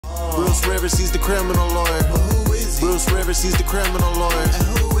Bruce Rivers, he's the criminal lawyer. But who is he? Bruce Rivers, he's the criminal lawyer.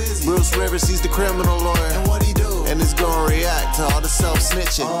 And who is he? Bruce Rivers, he's the criminal lawyer. And what he do? And he's gonna react to all the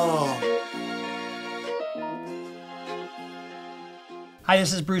self-snitching. Hi,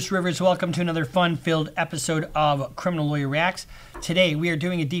 this is Bruce Rivers. Welcome to another fun-filled episode of Criminal Lawyer Reacts. Today, we are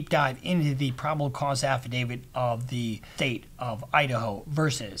doing a deep dive into the probable cause affidavit of the state of Idaho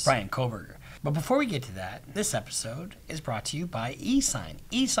versus Brian Kohberger. But before we get to that, this episode is brought to you by eSign,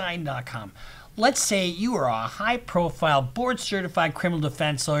 eSign.com. Let's say you are a high-profile, board-certified criminal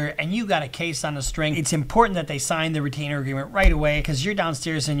defense lawyer and you got a case on the string. It's important that they sign the retainer agreement right away because you're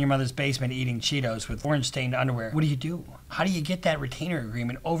downstairs in your mother's basement eating Cheetos with orange-stained underwear. What do? How do you get that retainer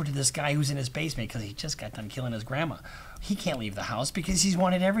agreement over to this guy who's in his basement because he just got done killing his grandma? He can't leave the house because he's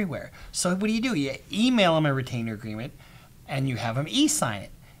wanted everywhere. So what do? You email him a retainer agreement and you have him e-sign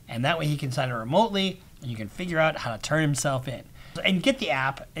it. And that way he can sign it remotely and you can figure out how to turn himself in. And get the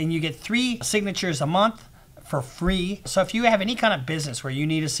app, and you get 3 signatures a month for free. So if you have any kind of business where you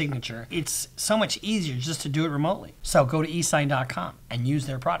need a signature, it's so much easier just to do it remotely. So go to eSign.com and use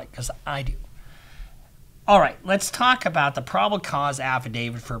their product, because I do. All right, let's talk about the probable cause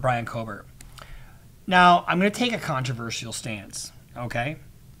affidavit for Brian Kohberger. Now, I'm going to take a controversial stance, okay?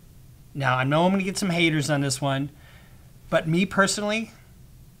 Now, I know I'm going to get some haters on this one, but me personally,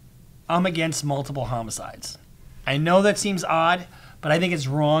 I'm against multiple homicides. I know that seems odd, but I think it's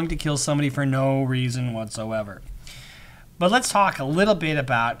wrong to kill somebody for no reason whatsoever. But let's talk a little bit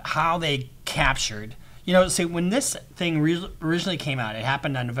about how they captured. You know, see, when this thing originally came out, it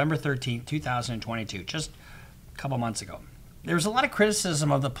happened on November 13th, 2022, just a couple months ago. There was a lot of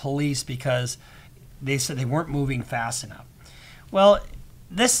criticism of the police because they said they weren't moving fast enough. Well,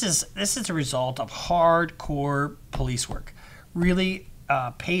 this is a result of hardcore police work, really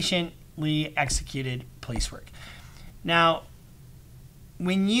patiently executed police work. Now,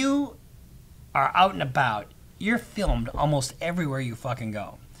 when you are out and about, you're filmed almost everywhere you fucking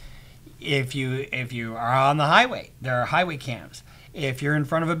go. If you are on the highway, there are highway cams. If you're in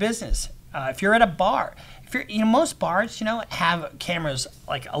front of a business, if you're at a bar, most bars, have cameras,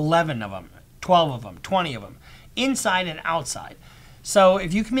 like 11 of them, 12 of them, 20 of them, inside and outside. So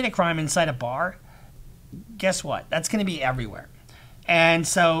if you commit a crime inside a bar, guess what? That's going to be everywhere. And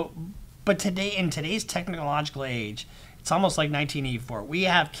so, but today, in today's technological age, it's almost like 1984. We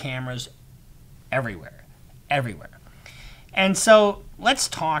have cameras everywhere. And so let's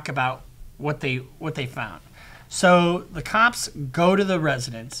talk about what they found. So the cops go to the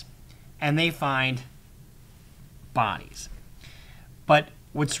residence and they find bodies. But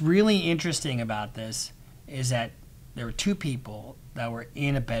what's really interesting about this is that there were 2 people that were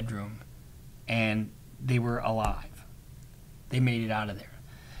in a bedroom and they were alive. They made it out of there.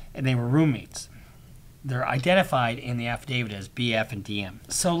 And they were roommates. They're identified in the affidavit as BF and DM.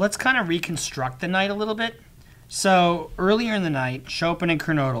 So let's kind of reconstruct the night a little bit. So earlier in the night, Chopin and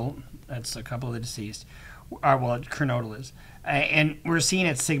Kernodle, that's a couple of the deceased, Kernodle is, and we're seen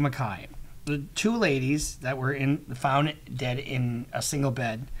at Sigma Chi. The 2 ladies that were found dead in a single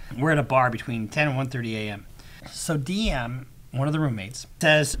bed were at a bar between 10 and 1:30 a.m. So DM, one of the roommates,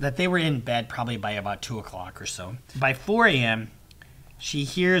 says that they were in bed probably by about 2 o'clock or so. By 4 a.m., she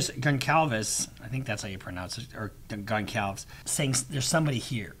hears Goncalves, I think that's how you pronounce it, or Goncalves, saying there's somebody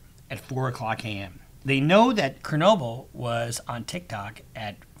here at 4 o'clock a.m. They know that Kernodle was on TikTok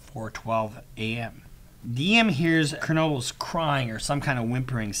at 4:12 a.m. DM hears Kernodle's crying or some kind of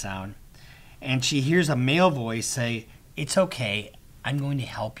whimpering sound, and she hears a male voice say, "It's okay, I'm going to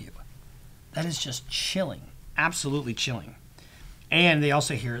help you." That is just chilling, absolutely chilling. And they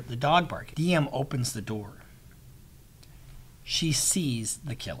also hear the dog bark. DM opens the door. She sees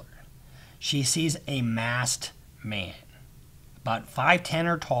the killer. She sees a masked man, about 5'10"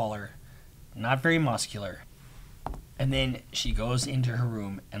 or taller, not very muscular. And then she goes into her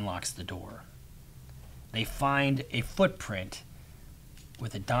room and locks the door. They find a footprint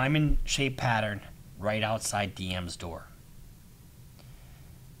with a diamond-shaped pattern right outside DM's door.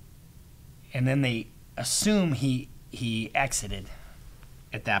 And then they assume he exited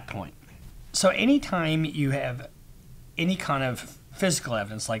at that point. So anytime you have any kind of physical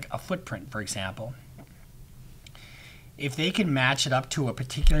evidence, like a footprint, for example, if they can match it up to a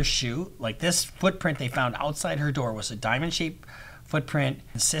particular shoe, like this footprint they found outside her door was a diamond-shaped footprint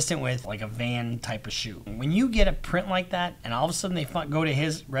consistent with like a Van type of shoe. When you get a print like that and all of a sudden they go to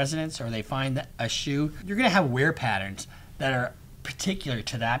his residence or they find a shoe, you're going to have wear patterns that are particular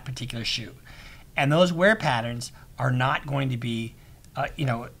to that particular shoe. And those wear patterns are not going to be,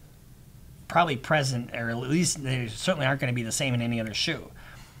 probably present, or at least they certainly aren't going to be the same in any other shoe.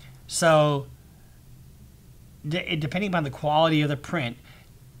 So depending upon the quality of the print,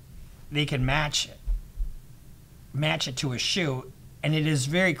 they can match it to a shoe, and it is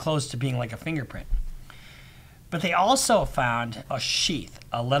very close to being like a fingerprint. But they also found a sheath,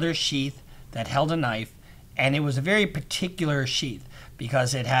 a leather sheath that held a knife, and it was a very particular sheath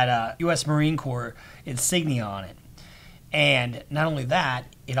because it had a U.S. Marine Corps insignia on it. And not only that,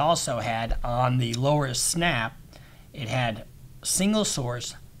 it also had on the lower snap, it had single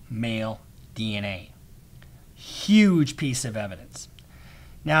source male DNA. Huge piece of evidence.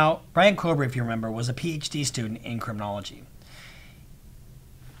 Now, Brian Kohberger, if you remember, was a PhD student in criminology.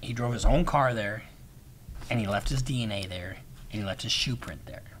 He drove his own car there, and he left his DNA there, and he left his shoe print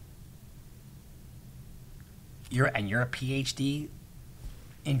there. You're a PhD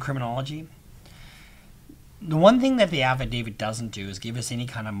in criminology? The one thing that the affidavit doesn't do is give us any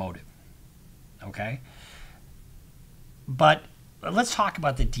kind of motive, okay? But let's talk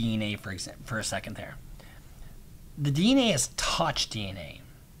about the DNA for a second there. The DNA is touch DNA.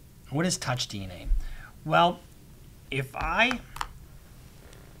 What is touch DNA? Well, if I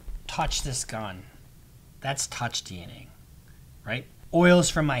touch this gun, that's touch DNA, right? Oils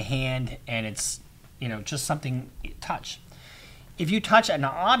from my hand, and it's, just something you touch. If you touch an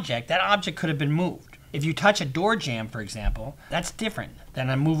object, that object could have been moved. If you touch a door jamb, for example, that's different than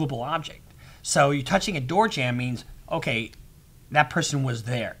a movable object. So you touching a door jamb means, okay, that person was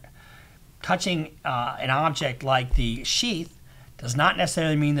there. Touching an object like the sheath does not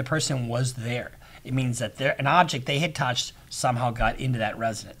necessarily mean the person was there. It means that an object they had touched somehow got into that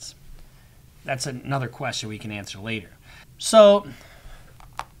residence. That's another question we can answer later. So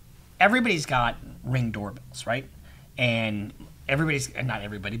everybody's got Ring doorbells, right? And not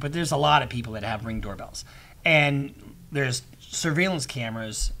everybody, but there's a lot of people that have Ring doorbells. And there's surveillance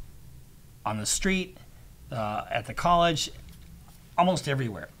cameras on the street, at the college, almost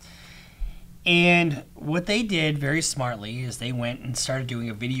everywhere. And what they did very smartly is they went and started doing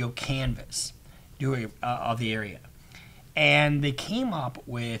a video canvas of the area. And they came up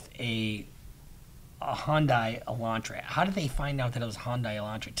with a Hyundai Elantra. How did they find out that it was Hyundai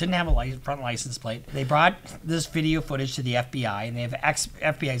Elantra? It didn't have a front license plate. They brought this video footage to the FBI, and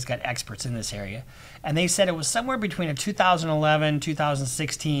FBI's got experts in this area. And they said it was somewhere between a 2011,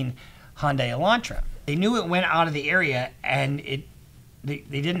 2016 Hyundai Elantra. They knew it went out of the area, and they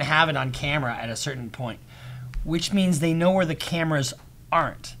didn't have it on camera at a certain point, which means they know where the cameras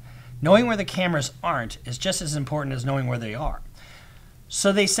aren't. Knowing where the cameras aren't is just as important as knowing where they are.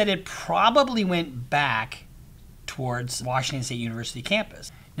 So they said it probably went back towards Washington State University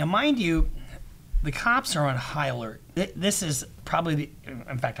campus. Now, mind you, the cops are on high alert. This is probably,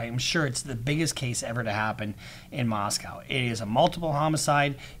 in fact, I'm sure it's the biggest case ever to happen in Moscow. It is a multiple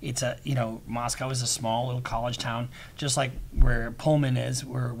homicide. Moscow is a small little college town, just like where Pullman is,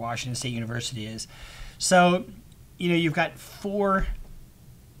 where Washington State University is. So, you've got 4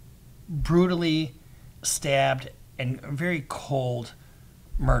 brutally stabbed and very cold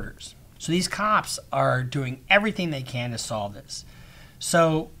murders. So these cops are doing everything they can to solve this.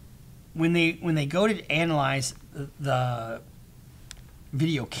 So when they go to analyze the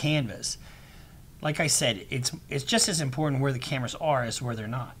video canvas, like I said, it's just as important where the cameras are as where they're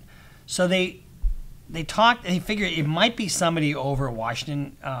not. So they figure it might be somebody over at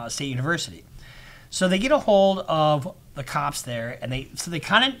Washington State University. So they get a hold of the cops there, and they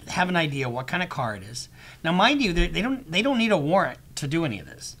kind of have an idea what kind of car it is. Now, mind you, they don't need a warrant to do any of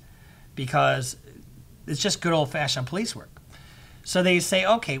this because it's just good old-fashioned police work. So they say,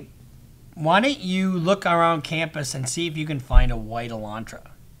 okay, why don't you look around campus and see if you can find a white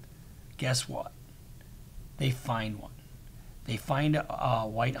Elantra? Guess what? They find one. They find a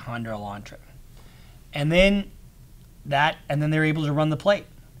white Honda Elantra, and then they're able to run the plate.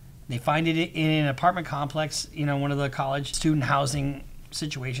 They find it in an apartment complex, one of the college student housing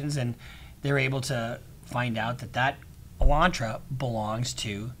situations, and they're able to find out that Elantra belongs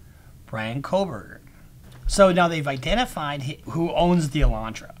to Brian Kohberger. So now they've identified who owns the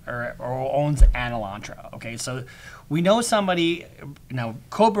Elantra or owns an Elantra. Okay, so we know somebody. Now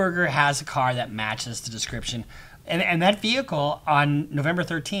Kohberger has a car that matches the description, and that vehicle on November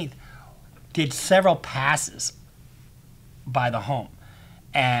 13th did several passes by the home.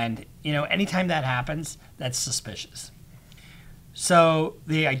 And, anytime that happens, that's suspicious. So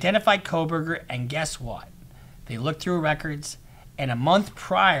they identified Kohberger, and guess what? They looked through records, and a month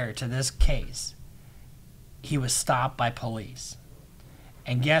prior to this case, he was stopped by police.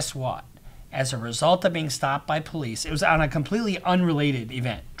 And guess what? As a result of being stopped by police, it was on a completely unrelated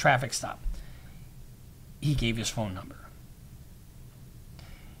event, traffic stop, he gave his phone number.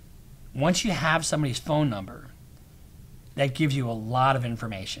 Once you have somebody's phone number, that gives you a lot of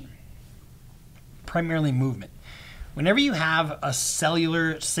information, primarily movement. Whenever you have a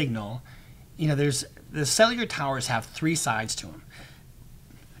cellular signal, the cellular towers have three sides to them: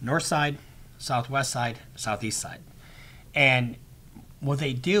 north side, southwest side, southeast side. And what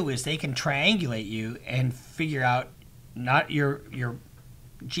they do is they can triangulate you and figure out not your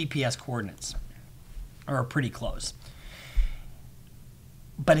GPS coordinates, or pretty close.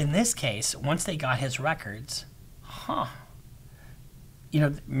 But in this case, once they got his records,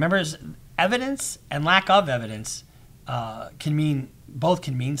 remember, evidence and lack of evidence can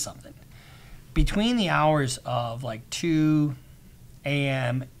mean something. Between the hours of like 2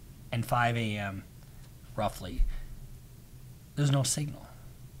 a.m. and 5 a.m., roughly, there's no signal.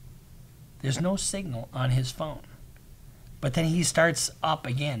 There's no signal on his phone. But then he starts up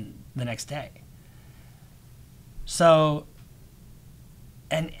again the next day. So,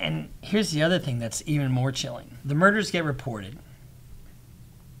 and here's the other thing that's even more chilling. The murders get reported.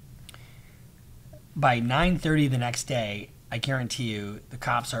 By 9:30 the next day, I guarantee you, the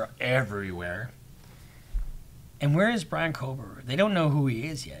cops are everywhere. And where is Brian Kohberger? They don't know who he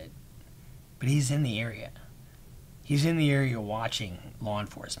is yet, but he's in the area. He's in the area watching law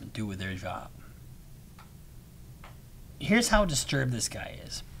enforcement do their job. Here's how disturbed this guy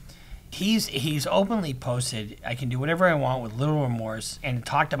is. He's openly posted, "I can do whatever I want with little remorse," and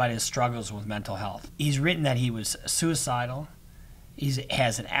talked about his struggles with mental health. He's written that he was suicidal. He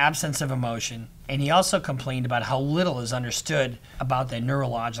has an absence of emotion, and he also complained about how little is understood about the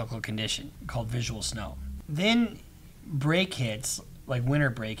neurological condition called visual snow. Then break hits, like winter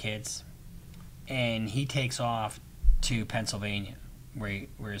break hits, and he takes off to Pennsylvania, where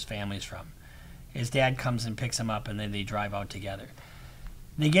his family's from. His dad comes and picks him up, and then they drive out together.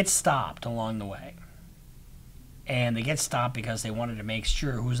 They get stopped along the way, and they get stopped because they wanted to make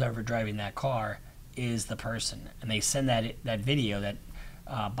sure who's ever driving that car is the person, and they send that video, that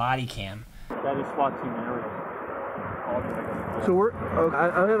body cam. That is SWAT team area. So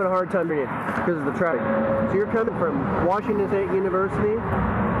I'm having a hard time reading because of the traffic. So you're coming from Washington State University,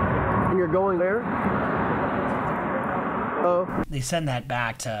 and you're going there? Oh. They send that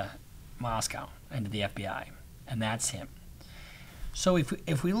back to Moscow and to the FBI, and that's him. So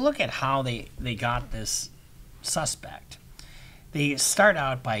if we look at how they got this suspect, they start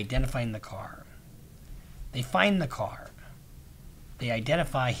out by identifying the car. They find the car. They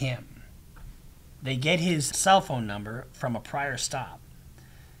identify him. They get his cell phone number from a prior stop.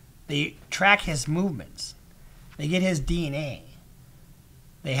 They track his movements. They get his DNA.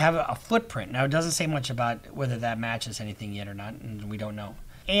 They have a footprint. Now, it doesn't say much about whether that matches anything yet or not, and we don't know.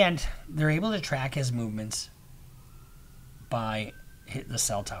 And they're able to track his movements by the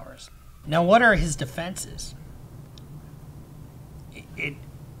cell towers. Now, what are his defenses?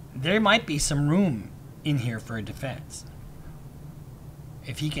 There might be some room in here for a defense.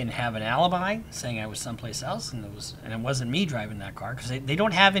 If he can have an alibi saying I was someplace else and it wasn't me driving that car, because they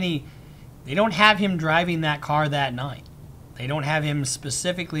don't have him driving that car that night. They don't have him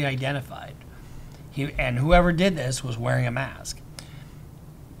specifically identified. And whoever did this was wearing a mask.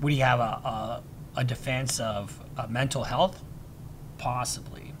 Would he have a defense of mental health?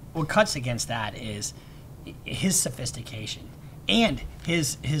 Possibly. What cuts against that is his sophistication and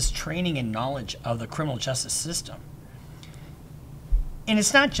his training and knowledge of the criminal justice system. And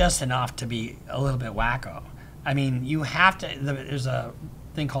it's not just enough to be a little bit wacko. I mean, you have to, there's a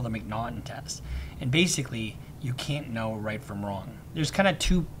thing called the McNaughton test. And basically, you can't know right from wrong. There's kind of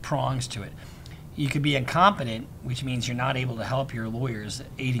two prongs to it. You could be incompetent, which means you're not able to help your lawyers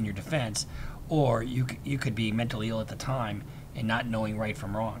aid in your defense, or you could be mentally ill at the time and not knowing right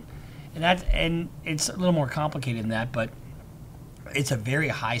from wrong. And it's a little more complicated than that, but it's a very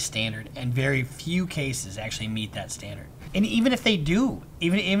high standard, and very few cases actually meet that standard. And even if they do,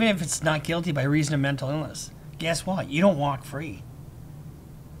 even if it's not guilty by reason of mental illness, guess what? You don't walk free.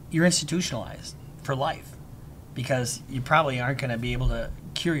 You're institutionalized for life, because you probably aren't going to be able to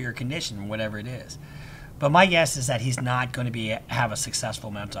cure your condition, whatever it is. But my guess is that he's not going to have a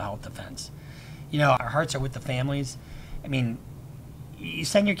successful mental health defense. You know, our hearts are with the families. I mean, you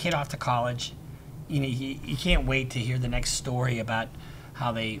send your kid off to college. You know, you can't wait to hear the next story about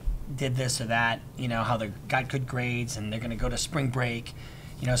how they did this or that. You know, how they got good grades and they're going to go to spring break.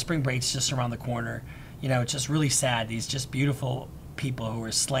 You know, spring break's just around the corner. You know, it's just really sad. These just beautiful people who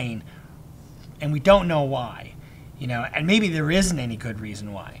are slain, and we don't know why. You know, and maybe there isn't any good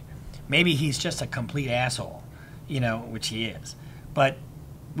reason why. Maybe he's just a complete asshole, you know, which he is. But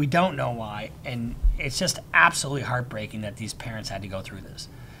we don't know why, and it's just absolutely heartbreaking that these parents had to go through this,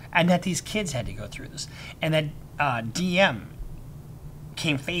 and that these kids had to go through this, and that DM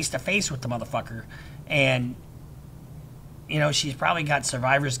came face to face with the motherfucker, and, you know, she's probably got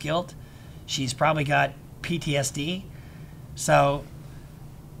survivor's guilt. She's probably got PTSD. So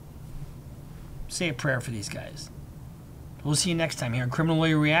say a prayer for these guys. We'll see you next time here on Criminal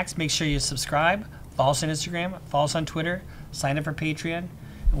Lawyer Reacts. Make sure you subscribe, follow us on Instagram, follow us on Twitter, sign up for Patreon,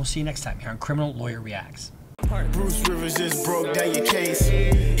 and we'll see you next time here on Criminal Lawyer Reacts. Bruce Rivers just broke down your case.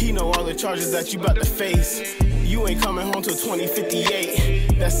 He know all the charges that you about to face. You ain't coming home till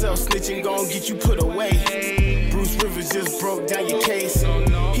 2058. That self-snitching gon' get you put away. Bruce Rivers just broke down your case.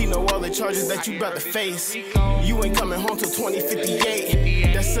 He know all the charges that you about to face. You ain't coming home till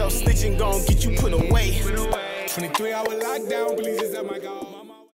 2058. That self-snitching gon' get you put away. 23-hour lockdown, police is at my god.